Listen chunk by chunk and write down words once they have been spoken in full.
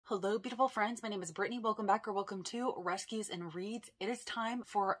Hello, beautiful friends. My name is Brittany. Welcome back or welcome to Rescues and Reads. It is time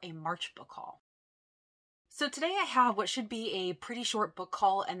for a March book haul. So today I have what should be a pretty short book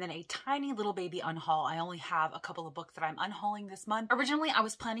haul and then a tiny little baby unhaul. I only have a couple of books that I'm unhauling this month. Originally, I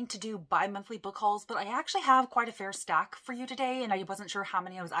was planning to do bi-monthly book hauls, but I actually have quite a fair stack for you today, and I wasn't sure how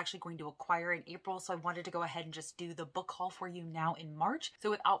many I was actually going to acquire in April, so I wanted to go ahead and just do the book haul for you now in March. So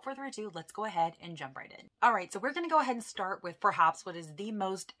without further ado, let's go ahead and jump right in. All right, so we're going to go ahead and start with perhaps what is the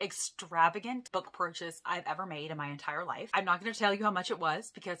most extravagant book purchase I've ever made in my entire life. I'm not going to tell you how much it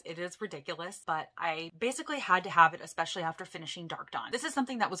was because it is ridiculous, but I basically had to have it, especially after finishing Dark Dawn. This is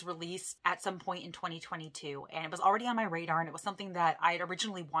something that was released at some point in 2022, and it was already on my radar, and it was something that I had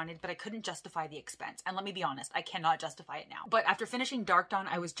originally wanted, but I couldn't justify the expense. And let me be honest, I cannot justify it now. But after finishing Dark Dawn,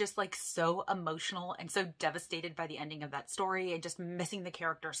 I was just like so emotional and so devastated by the ending of that story and just missing the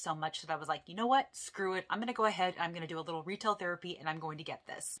character so much that I was like, you know what? Screw it. I'm going to go ahead and I'm going to do a little retail therapy and I'm going to get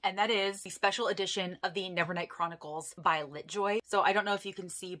this. And that is the special edition of the Nevernight Chronicles by Litjoy. So I don't know if you can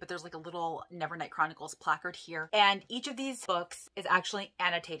see, but there's like a little Nevernight Chronicles placard here. And each of these books is actually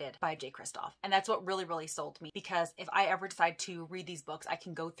annotated by J. Kristoff. And that's what really sold me, because if I ever decide to read these books, I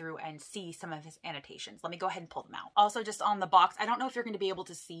can go through and see some of his annotations. Let me go ahead and pull them out. Also, just on the box, I don't know if you're going to be able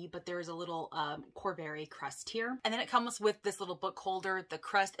to see, but there's a little Corberry crest here. And then it comes with this little book holder. The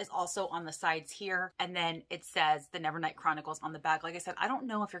crest is also on the sides here. And then it says the Nevernight Chronicles on the back. Like I said, I don't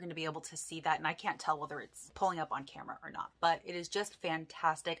know if you're going to be able to see that, and I can't tell whether it's pulling up on camera or not, but it is just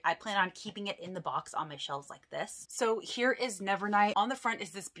fantastic. I plan on keeping it in the box on my shelves like this. So here is Nevernight. On the front is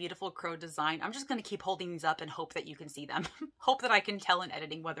this beautiful crow design. I'm just going to keep holding these up and hope that you can see them. Hope that I can tell in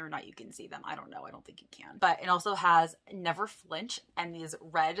editing whether or not you can see them. I don't know. I don't think you can. But it also has Never Flinch and these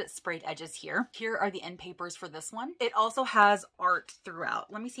red sprayed edges here. Here are the end papers for this one. It also has art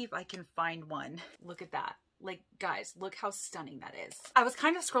throughout. Let me see if I can find one. Look at that. Like, guys, look how stunning that is. I was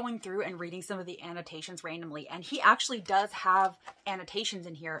kind of scrolling through and reading some of the annotations randomly, and he actually does have annotations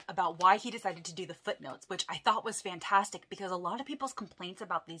in here about why he decided to do the footnotes, which I thought was fantastic because a lot of people's complaints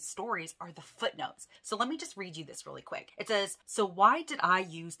about these stories are the footnotes. So let me just read you this really quick. It says, so why did I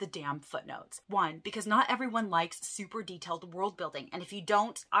use the damn footnotes? 1, because not everyone likes super detailed world building, and if you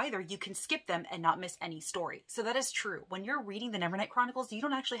don't either, you can skip them and not miss any story. So that is true. When you're reading the Nevernight Chronicles, you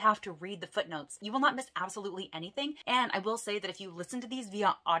don't actually have to read the footnotes. You will not miss absolutely anything. And I will say that if you listen to these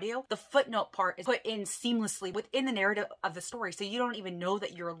via audio, the footnote part is put in seamlessly within the narrative of the story, so you don't even know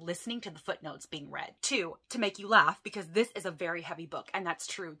that you're listening to the footnotes being read. 2, to make you laugh, because this is a very heavy book, and that's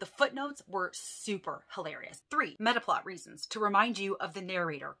true. The footnotes were super hilarious. 3, metaplot reasons, to remind you of the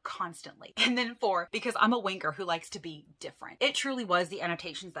narrator constantly. And then 4, because I'm a winker who likes to be different. It truly was the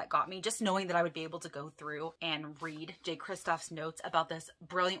annotations that got me, just knowing that I would be able to go through and read J. Kristoff's notes about this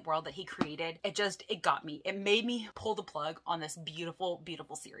brilliant world that he created. It got me. It made me pull the plug on this beautiful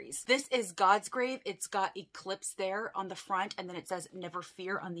series. This is God's Grave. It's got Eclipse there on the front, and then it says Never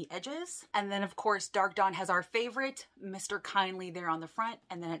Fear on the edges. And then of course Dark Dawn has our favorite, Mr. Kindly, there on the front,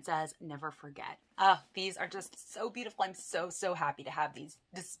 and then it says Never Forget. These are just so beautiful. I'm so happy to have these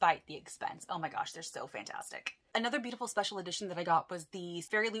despite the expense. Oh my gosh, they're so fantastic. Another beautiful special edition that I got was the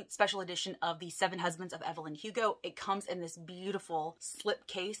Fairyloot special edition of the 7 Husbands of Evelyn Hugo. It comes in this beautiful slip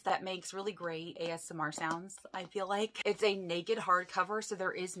case that makes really great ASMR sounds, I feel like. It's a naked hardcover, so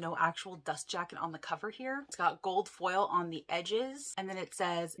there is no actual dust jacket on the cover here. It's got gold foil on the edges, and then it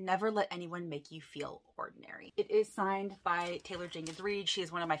says, Never let anyone make you feel ordinary. It is signed by Taylor Jenkins Reid. She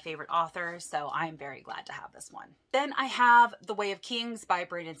is one of my favorite authors, so I'm very glad to have this one. Then I have The Way of Kings by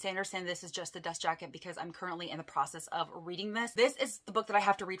Brandon Sanderson. This is just the dust jacket because I'm currently in the process of reading this. This is the book that I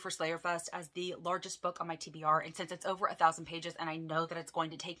have to read for Slayerfest as the largest book on my TBR, and since it's over 1,000 pages and I know that it's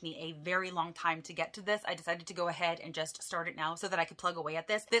going to take me a very long time to get to this, I decided to go ahead and just start it now so that I could plug away at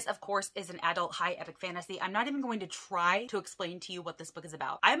this. This, of course, is an adult high epic fantasy. I'm not even going to try to explain to you what this book is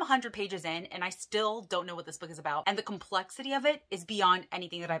about. I'm 100 pages in and I still don't know what this book is about, and the complexity of it is beyond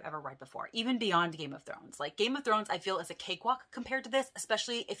anything that I've ever read before, even beyond Game of Thrones. Like, Game of Thrones, I feel, is a cakewalk compared to this,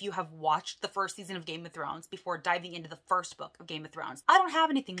 especially if you have watched the first season of Game of Thrones before diving into the first book of Game of Thrones. I don't have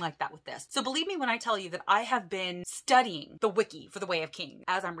anything like that with this. So believe me when I tell you that I have been studying the wiki for The Way of Kings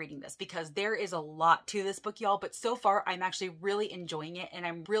as I'm reading this, because there is a lot to this book, y'all, but so far I'm actually really enjoying it, and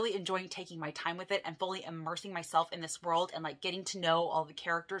I'm really enjoying taking my time with it and fully immersing myself in this world and like getting to know all the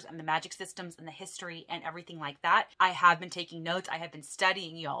characters and the magic systems and the history story and everything like that. I have been taking notes. I have been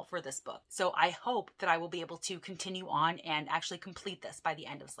studying y'all for this book. So I hope that I will be able to continue on and actually complete this by the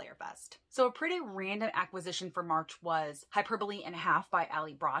end of Slayerfest. So a pretty random acquisition for March was Hyperbole and a Half by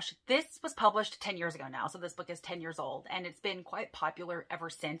Allie Brosh. This was published 10 years ago now, so this book is 10 years old, and it's been quite popular ever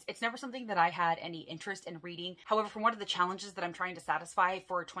since. It's never something that I had any interest in reading. However, from one of the challenges that I'm trying to satisfy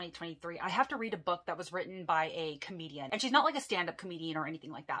for 2023, I have to read a book that was written by a comedian. And she's not like a stand-up comedian or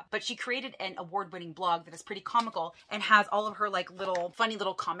anything like that, but she created an award-winning blog that is pretty comical and has all of her like little funny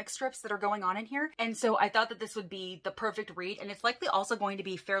little comic strips that are going on in here. And so I thought that this would be the perfect read, and it's likely also going to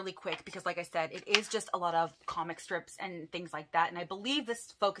be fairly quick because like I said, it is just a lot of comic strips and things like that. And I believe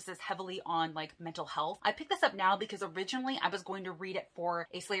this focuses heavily on like mental health. I picked this up now because originally I was going to read it for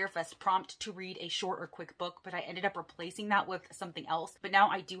a Slayerfest prompt to read a short or quick book, but I ended up replacing that with something else. But now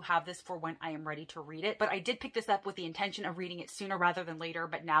I do have this for when I am ready to read it. But I did pick this up with the intention of reading it sooner rather than later,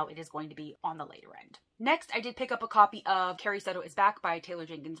 but now it is going to be on the later end. Next, I did pick up a copy of Carrie Soto is Back by Taylor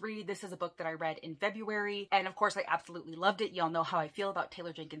Jenkins Reid. This is a book that I read in February, and of course I absolutely loved it. Y'all know how I feel about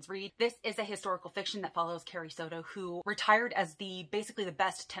Taylor Jenkins Reid. This is a historical fiction that follows Carrie Soto, who retired as basically the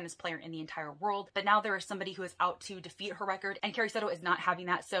best tennis player in the entire world, but now there is somebody who is out to defeat her record, and Carrie Soto is not having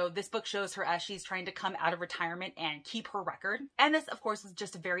that. So this book shows her as she's trying to come out of retirement and keep her record. And this, of course, is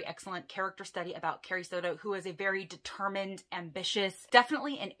just a very excellent character study about Carrie Soto, who is a very determined, ambitious,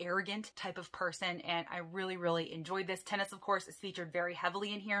 definitely an arrogant type of person, and I really enjoyed this. Tennis, of course, is featured very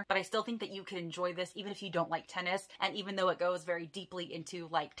heavily in here, but I still think that you can enjoy this even if you don't like tennis. And even though it goes very deeply into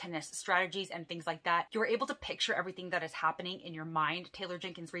like tennis strategies and things like that, you're able to picture everything that is happening in your mind. Taylor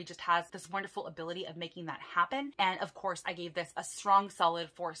Jenkins Reid just has this wonderful ability of making that happen. And of course, I gave this a strong, solid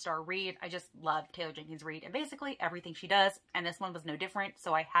 4-star read. I just love Taylor Jenkins Reid and basically everything she does, and this one was no different,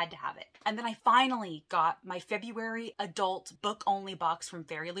 so I had to have it. And then I finally got my February adult book-only box from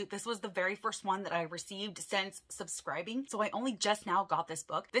Fairyloot. This was the very first one that I received since subscribing, so I only just now got this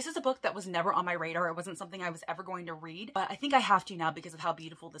book. This is a book that was never on my radar. It wasn't something I was ever going to read, but I think I have to now because of how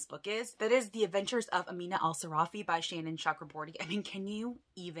beautiful this book is. That is The Adventures of Amina Sarafi by Shannon Chakraborty. I mean, can you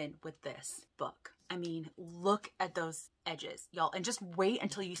even with this book? I mean, look at those edges, y'all, and just wait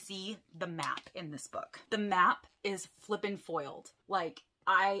until you see the map in this book. The map is flippin' foiled. Like,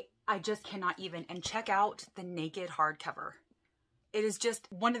 I just cannot even. And check out the naked hardcover. It is just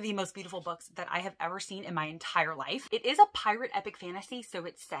one of the most beautiful books that I have ever seen in my entire life. It is a pirate epic fantasy, so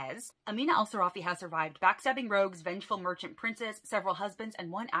it says, Amina Sarafi has survived backstabbing rogues, vengeful merchant princes, several husbands, and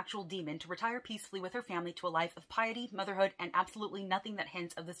one actual demon to retire peacefully with her family to a life of piety, motherhood, and absolutely nothing that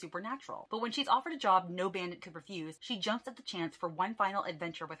hints of the supernatural. But when she's offered a job no bandit could refuse, she jumps at the chance for one final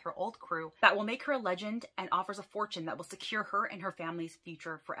adventure with her old crew that will make her a legend and offers a fortune that will secure her and her family's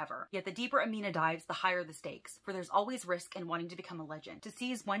future forever. Yet the deeper Amina dives, the higher the stakes, for there's always risk in wanting to become a legend, to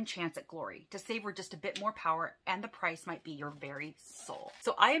seize one chance at glory, to savor just a bit more power, and the price might be your very soul.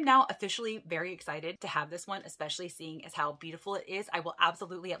 So I am now officially very excited to have this one, especially seeing as how beautiful it is. I will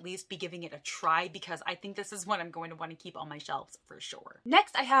absolutely at least be giving it a try because I think this is one I'm going to want to keep on my shelves for sure.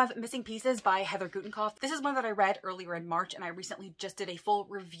 Next, I have Missing Pieces by Heather Gudenkauf. This is one that I read earlier in March, and I recently just did a full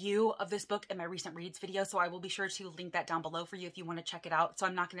review of this book in my recent reads video, so I will be sure to link that down below for you if you want to check it out. So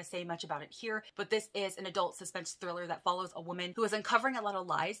I'm not going to say much about it here, but this is an adult suspense thriller that follows a woman who is uncovering a lot of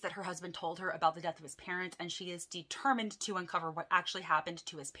lies that her husband told her about the death of his parents, and she is determined to uncover what actually happened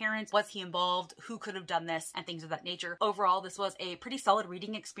to his parents. Was he involved? Who could have done this? And things of that nature. Overall, this was a pretty solid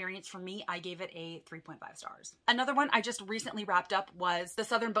reading experience for me. I gave it a 3.5 stars. Another one I just recently wrapped up was The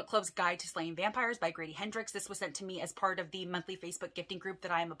Southern Book Club's Guide to Slaying Vampires by Grady Hendrix. This was sent to me as part of the monthly Facebook gifting group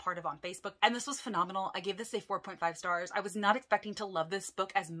that I am a part of on Facebook, and this was phenomenal. I gave this a 4.5 stars. I was not expecting to love this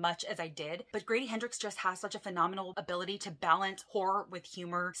book as much as I did, but Grady Hendrix just has such a phenomenal ability to balance horror with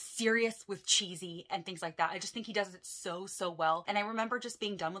humor, serious with cheesy, and things like that. I just think he does it so well. And I remember just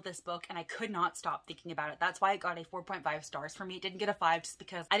being done with this book and I could not stop thinking about it. That's why it got a 4.5 stars for me. It didn't get a 5 just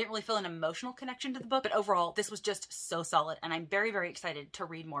because I didn't really feel an emotional connection to the book, but overall this was just so solid, and I'm very excited to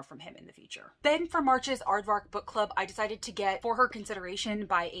read more from him in the future. Then for March's Aardvark book club, I decided to get For Her Consideration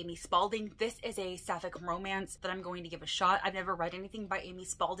by Amy Spalding. This is a sapphic romance that I'm going to give a shot. I've never read anything by Amy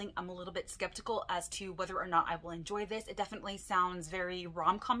Spalding. I'm a little bit skeptical as to whether or not I will enjoy this. It definitely sounds very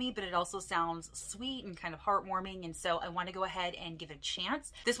rom-com-y, but it also sounds sweet and kind of heartwarming, and so I want to go ahead and give it a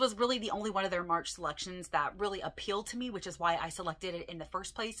chance. This was really the only one of their March selections that really appealed to me, which is why I selected it in the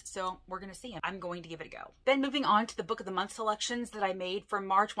first place, so we're gonna see. I'm going to give it a go. Then moving on to the book of the month selections that I made for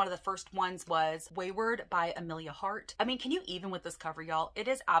March, one of the first ones was Weyward by Emilia Hart. I mean, can you even with this cover, y'all? It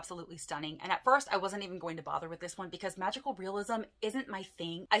is absolutely stunning, and at first I wasn't even going to bother with this one because magical realism isn't my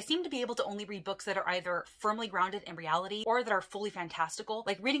thing. I seem to be able to only read books that are either firmly grounded in reality or that are are fully fantastical.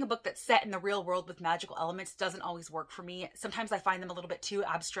 Like, reading a book that's set in the real world with magical elements doesn't always work for me. Sometimes I find them a little bit too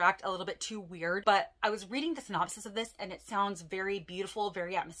abstract, a little bit too weird, but I was reading the synopsis of this and it sounds very beautiful,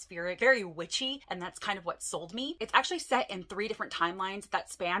 very atmospheric, very witchy, and that's kind of what sold me. It's actually set in 3 different timelines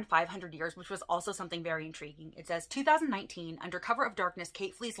that span 500 years, which was also something very intriguing. It says, 2019, under cover of darkness,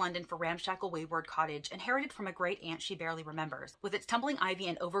 Kate flees London for ramshackle Weyward cottage, inherited from a great aunt she barely remembers. With its tumbling ivy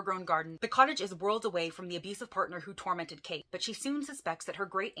and overgrown garden, the cottage is worlds away from the abusive partner who tormented Kate, but she soon suspects that her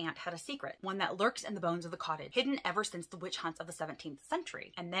great aunt had a secret, one that lurks in the bones of the cottage, hidden ever since the witch hunts of the 17th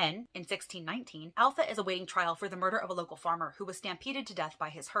century. And then, in 1619, Altha is awaiting trial for the murder of a local farmer who was stampeded to death by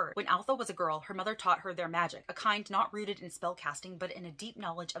his herd. When Altha was a girl, her mother taught her their magic, a kind not rooted in spellcasting but in a deep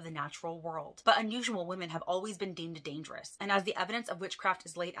knowledge of the natural world. But unusual women have always been deemed dangerous, and as the evidence of witchcraft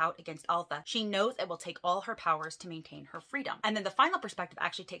is laid out against Altha, she knows it will take all her powers to maintain her freedom. And then the final perspective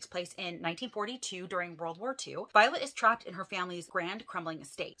actually takes place in 1942 during World War II. Violet is trapped in her family's grand crumbling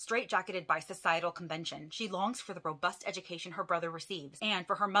estate, straitjacketed by societal convention. She longs for the robust education her brother receives, and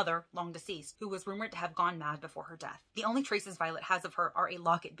for her mother, long deceased, who was rumored to have gone mad before her death. The only traces Violet has of her are a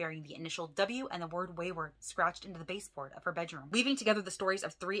locket bearing the initial W and the word Weyward scratched into the baseboard of her bedroom. Weaving together the stories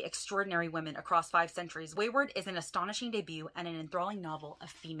of 3 extraordinary women across 5 centuries, Weyward is an astonishing debut and an enthralling novel of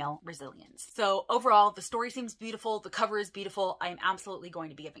female resilience. So overall, the story seems beautiful, the cover is beautiful. I am absolutely going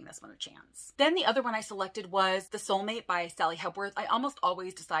to be giving this one a chance. Then the other one I selected was The Soulmate by Sally Hepworth. I almost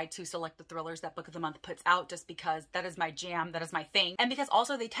always decide to select the thrillers that Book of the Month puts out just because that is my jam, that is my thing, and because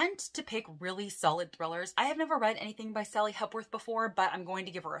also they tend to pick really solid thrillers. I have never read anything by Sally Hepworth before, but I'm going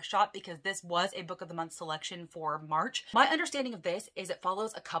to give her a shot because this was a Book of the Month selection for March. My understanding of this is it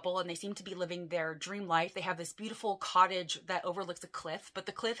follows a couple and they seem to be living their dream life. They have this beautiful cottage that overlooks a cliff, but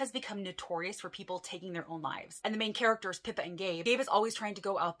the cliff has become notorious for people taking their own lives. And the main characters, Pippa and Gabe, Gabe is always trying to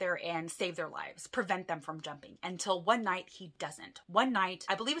go out there and save their lives, prevent them from jumping, until one night he doesn't. One night,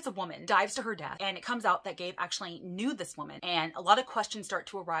 I believe it's a woman, dives to her death, and it comes out that Gabe actually knew this woman, and a lot of questions start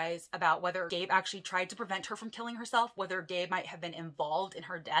to arise about whether Gabe actually tried to prevent her from killing herself, whether Gabe might have been involved in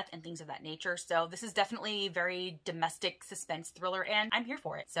her death and things of that nature. So this is definitely a very domestic suspense thriller, and I'm here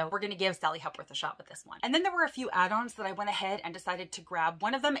for it. So we're gonna give Sally Hepworth a shot with this one. And then there were a few add-ons that I went ahead and decided to grab.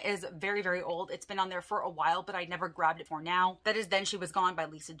 One of them is very, very old. It's been on there for a while, but I never grabbed it for now. That is Then She Was Gone by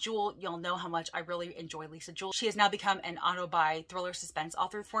Lisa Jewell. You'll know how much I really enjoy Lisa Jewell. She has now become an auto-buy thriller suspense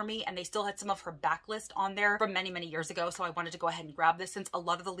author for me, and they still had some of her backlist on there from many, many years ago, so I wanted to go ahead and grab this since a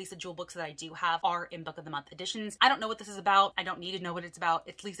lot of the Lisa Jewell books that I do have are in Book of the Month editions. I don't know what this is about. I don't need to know what it's about.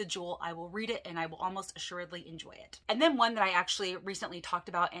 It's Lisa Jewell. I will read it and I will almost assuredly enjoy it. And then one that I actually recently talked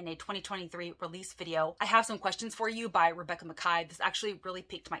about in a 2023 release video, I Have Some Questions for You by Rebecca Makkai. This actually really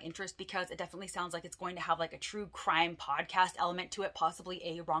piqued my interest because it definitely sounds like it's going to have like a true crime podcast element to it, possibly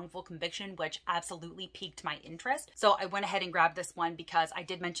a wrongful conviction, which absolutely piqued my interest. So I went ahead and grabbed this one because I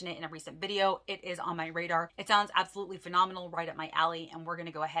did mention it in a recent video. It is on my radar. It sounds absolutely phenomenal, right up my alley, and we're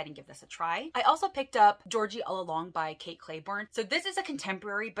gonna go ahead and give this a try. I also picked up Georgie All Along by Kate Clayborn. So this is a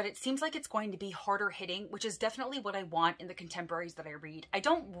contemporary, but it seems like it's going to be harder hitting, which is definitely what I want in the contemporaries that I read. I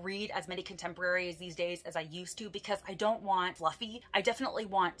don't read as many contemporaries these days as I used to because I don't want fluffy. I definitely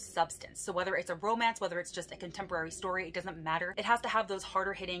want substance. So whether it's a romance, whether it's just a contemporary story, it doesn't matter. It has to have those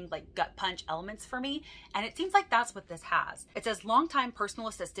harder hitting, like gut punch elements for me. And it seems like that's what this has. It says longtime personal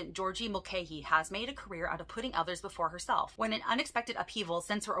assistant Georgie Mulcahy has made a career out of putting others before herself. When an unexpected upheaval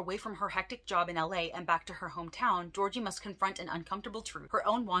sends her away from her hectic job in LA and back to her hometown, Georgie must confront an uncomfortable truth. Her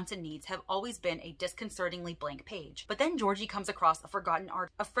own wants and needs have always been a disconcertingly blank page. But then Georgie comes across a forgotten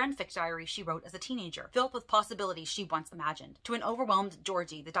art, a friend-fic diary she wrote as a teenager, filled with possibilities she once imagined. To an overwhelmed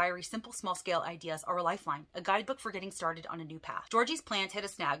Georgie, the diary's simple small-scale ideas are a lifeline, a guidebook for getting started on a new path. Georgie's plans hit a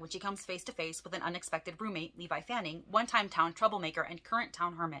snag when she comes face-to-face with an unexpected roommate, Levi Fanning, one-time town troublemaker and current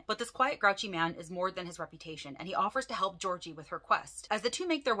town hermit. But this quiet, grouchy man is more than his reputation, and he offers to help Georgie with her quest. As the two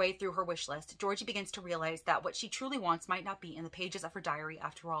make their way through her wish list, Georgie begins to realize that what she truly wants might not be in the pages of her diary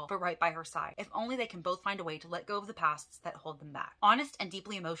after all, but right by her side. If only they can both find a way to let go of the pasts that hold them back. Honest and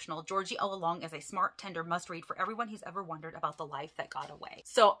deeply emotional, Georgie All Along is a smart, tender must-read for everyone who's ever wondered about the life that got away.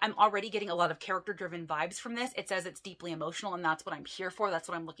 So I'm already getting a lot of character-driven vibes from this. It says it's deeply emotional, and that's what I'm here for. That's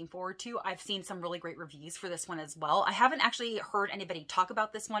what I'm looking forward to. I've seen some really great reviews for this one as well. I haven't actually heard anybody talk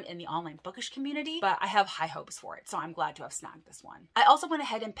about this one in the online bookish community, but I have high hopes for it, so I'm glad to have snagged this one. I also went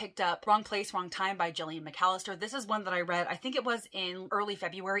ahead and picked up Wrong Place, Wrong Time by Gillian McAllister. This is one that I read, I think it was in early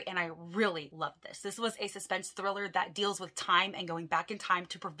February, and I really loved this. This was a suspense thriller that deals with time and going back in time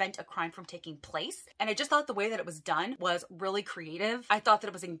to prevent a crime from taking place. And I just thought the way that it was done was really creative. I thought that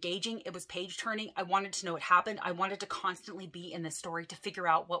it was engaging. It was page turning. I wanted to know what happened. I wanted to constantly be in this story to figure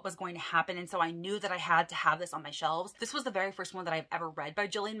out what was going to happen. And so I knew that I had to have this on on my shelves. This was the very first one that I've ever read by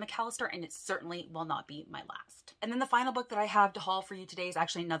Gillian McAllister, and it certainly will not be my last. And then the final book that I have to haul for you today is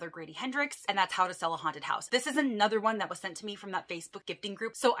actually another Grady Hendrix, and that's How to Sell a Haunted House. This is another one that was sent to me from that Facebook gifting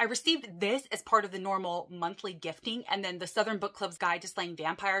group. So I received this as part of the normal monthly gifting, and then the Southern Book Club's Guide to Slaying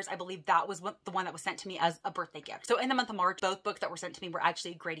Vampires, I believe that was the one that was sent to me as a birthday gift. So in the month of March, both books that were sent to me were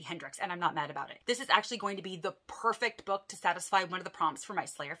actually Grady Hendrix, and I'm not mad about it. This is actually going to be the perfect book to satisfy one of the prompts for my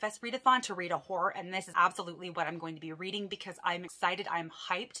Slayerfest readathon, to read a horror, and this is absolutely what I'm going to be reading because I'm excited, I'm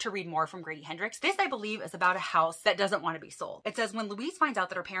hyped to read more from Grady Hendrix. This, I believe, is about a house that doesn't want to be sold. It says, when Louise finds out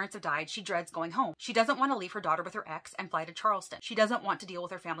that her parents have died, she dreads going home. She doesn't want to leave her daughter with her ex and fly to Charleston. She doesn't want to deal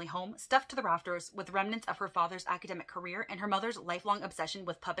with her family home, stuffed to the rafters with remnants of her father's academic career and her mother's lifelong obsession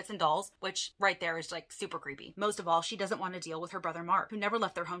with puppets and dolls, which right there is like super creepy. Most of all, she doesn't want to deal with her brother Mark, who never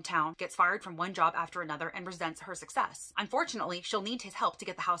left their hometown, gets fired from one job after another, and resents her success. Unfortunately, she'll need his help to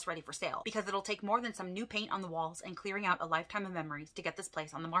get the house ready for sale, because it'll take more than some new paint on the walls and clearing out a lifetime of memories to get this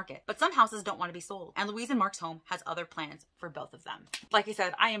place on the market. But some houses don't want to be sold, and Louise and Mark's home has other plans for both of them. Like I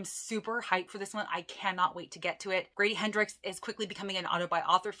said, I am super hyped for this one. I cannot wait to get to it. Grady Hendrix is quickly becoming an auto-buy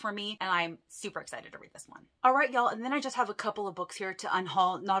author for me, and I'm super excited to read this one. All right, y'all, and then I just have a couple of books here to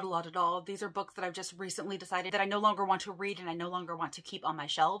unhaul. Not a lot at all. These are books that I've just recently decided that I no longer want to read and I no longer want to keep on my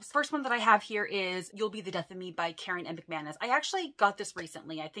shelves. First one that I have here is You'll Be the Death of Me by Karen M. McManus. I actually got this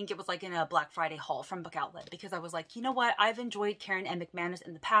recently. I think it was like in a Black Friday haul from Book Outlet, because I was like, you know what? I've enjoyed Karen M. McManus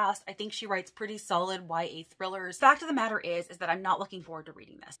in the past. I think she writes pretty solid YA thrillers. Fact of the matter is that I'm not looking forward to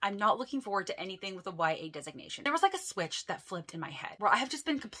reading this. I'm not looking forward to anything with a YA designation. There was like a switch that flipped in my head where I have just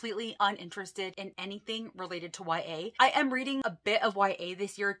been completely uninterested in anything related to YA. I am reading a bit of YA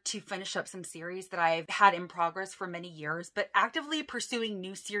this year to finish up some series that I've had in progress for many years, but actively pursuing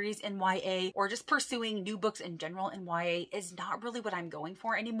new series in YA or just pursuing new books in general in YA is not really what I'm going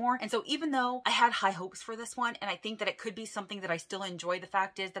for anymore. And so even though I had high hopes for this one and I think that it could be something that I still enjoy, the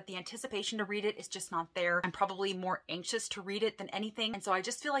fact is that the anticipation to read it is just not there. I'm probably more anxious to read it than anything, and so I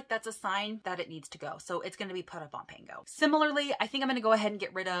just feel like that's a sign that it needs to go. So it's going to be put up on Pango. Similarly, I think I'm going to go ahead and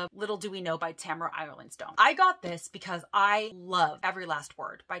get rid of Little Do We Know by Tamara Ireland Stone. I got this because I love Every Last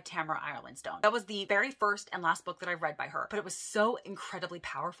Word by Tamara Ireland Stone. That was the very first and last book that I read by her, but it was so incredibly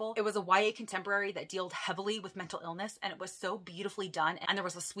powerful. It was a YA contemporary that dealt heavily with mental illness, and it was so beautifully done, and there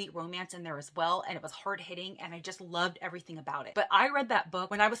was a sweet romance in there as well, and it was hard-hitting, and I just loved everything about it. But I read that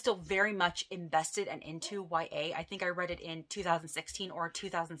book when I was still very much invested and into YA. I think I read it in 2016 or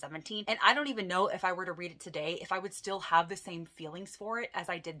 2017, and I don't even know if I were to read it today if I would still have the same feelings for it as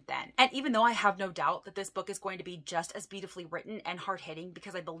I did then. And even though I have no doubt that this book is going to be just as beautifully written and hard-hitting,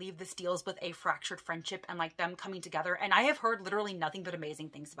 because I believe this deals with a fractured friendship and like them coming together, and I have heard literally nothing but amazing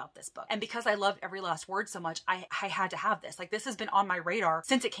things about this book. And because I loved Every Last Word so much, I had to have this. Like, this has been on my radar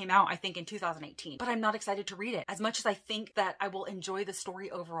since it came out, I think in 2018, but I'm not excited to read it. As much as I think that I will enjoy the story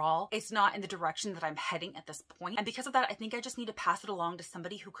overall, it's not in the direction that I'm heading at this point. And because of that, I think I just need to pass it along to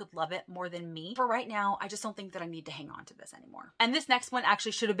somebody who could love it more than me. For right now, I just don't think that I need to hang on to this anymore. And this next one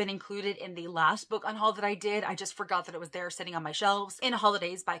actually should have been included in the last book unhaul that I did. I just forgot that it was there sitting on my shelves. In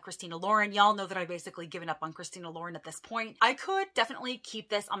Holidays by Christina Lauren. Y'all know that I've basically given up on Christina Lauren at this point. I could definitely keep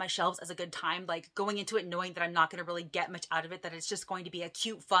this on my shelves as a good time, like going into it knowing that I'm not going to really get much out of it, that it's just going to be a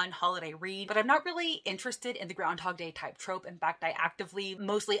cute, fun holiday read. But I'm not really interested in the Groundhog Day type trope. In fact, I actively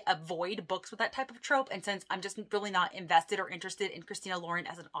mostly avoid books with that type of trope. And since I'm just really not invested or interested in Christina Lauren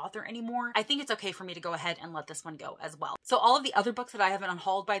as an author anymore, I think it's okay for me to go ahead and let this one go as well. So all of the other books that I haven't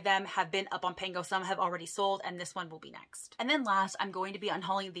unhauled by them have been up on Pango. Some have already sold, and this one will be next. And then last, I'm going to be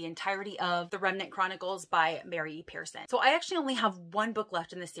unhauling the entirety of The Remnant Chronicles by Mary E. Pearson. So I actually only have one book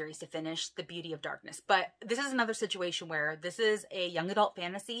left in this series to finish, The Beauty of Darkness. But this is another situation where this is a young adult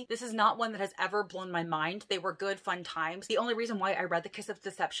fantasy. This is not one that has ever blown my mind. They were good, fun times. The only reason why I read The Kiss of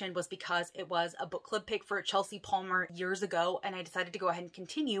Deception was because it was a book club pick for Chelsea Palmer years ago, and I decided to go ahead and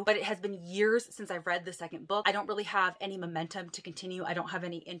continue. But it has been years since I've read the second book. I don't really have any momentum to continue. I don't have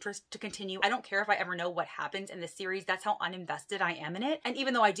any interest to continue. I don't care if I ever know what happens in this series. That's how uninvested I am in it. And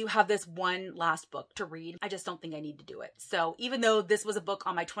even though I do have this one last book to read, I just don't think I need to do it. So even though this was a book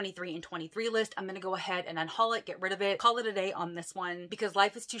on my 23 and 23 list, I'm going to go ahead and unhaul it, get rid of it, call it a day on this one, because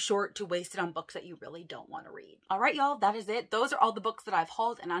life is too short to waste it on books that you really don't want to read. All right, y'all, that is it. Those are all the books that I've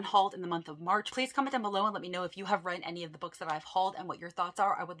hauled and unhauled in the month of March. Please comment down below and let me know if you have read any of the books that I've hauled and what your thoughts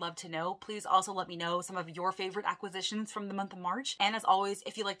are. I would love to know. Please also let me know some of your favorite acquisitions from the month of March. And as always,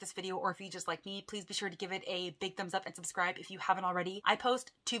 if you like this video or if you just like me, please be sure to give it a big thumbs up and subscribe if you haven't already. I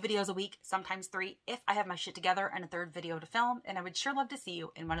post 2 videos a week, sometimes 3 if I have my shit together, and a 3rd video to film, and I would sure love to see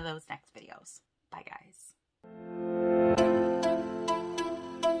you in one of those next videos. Bye, guys.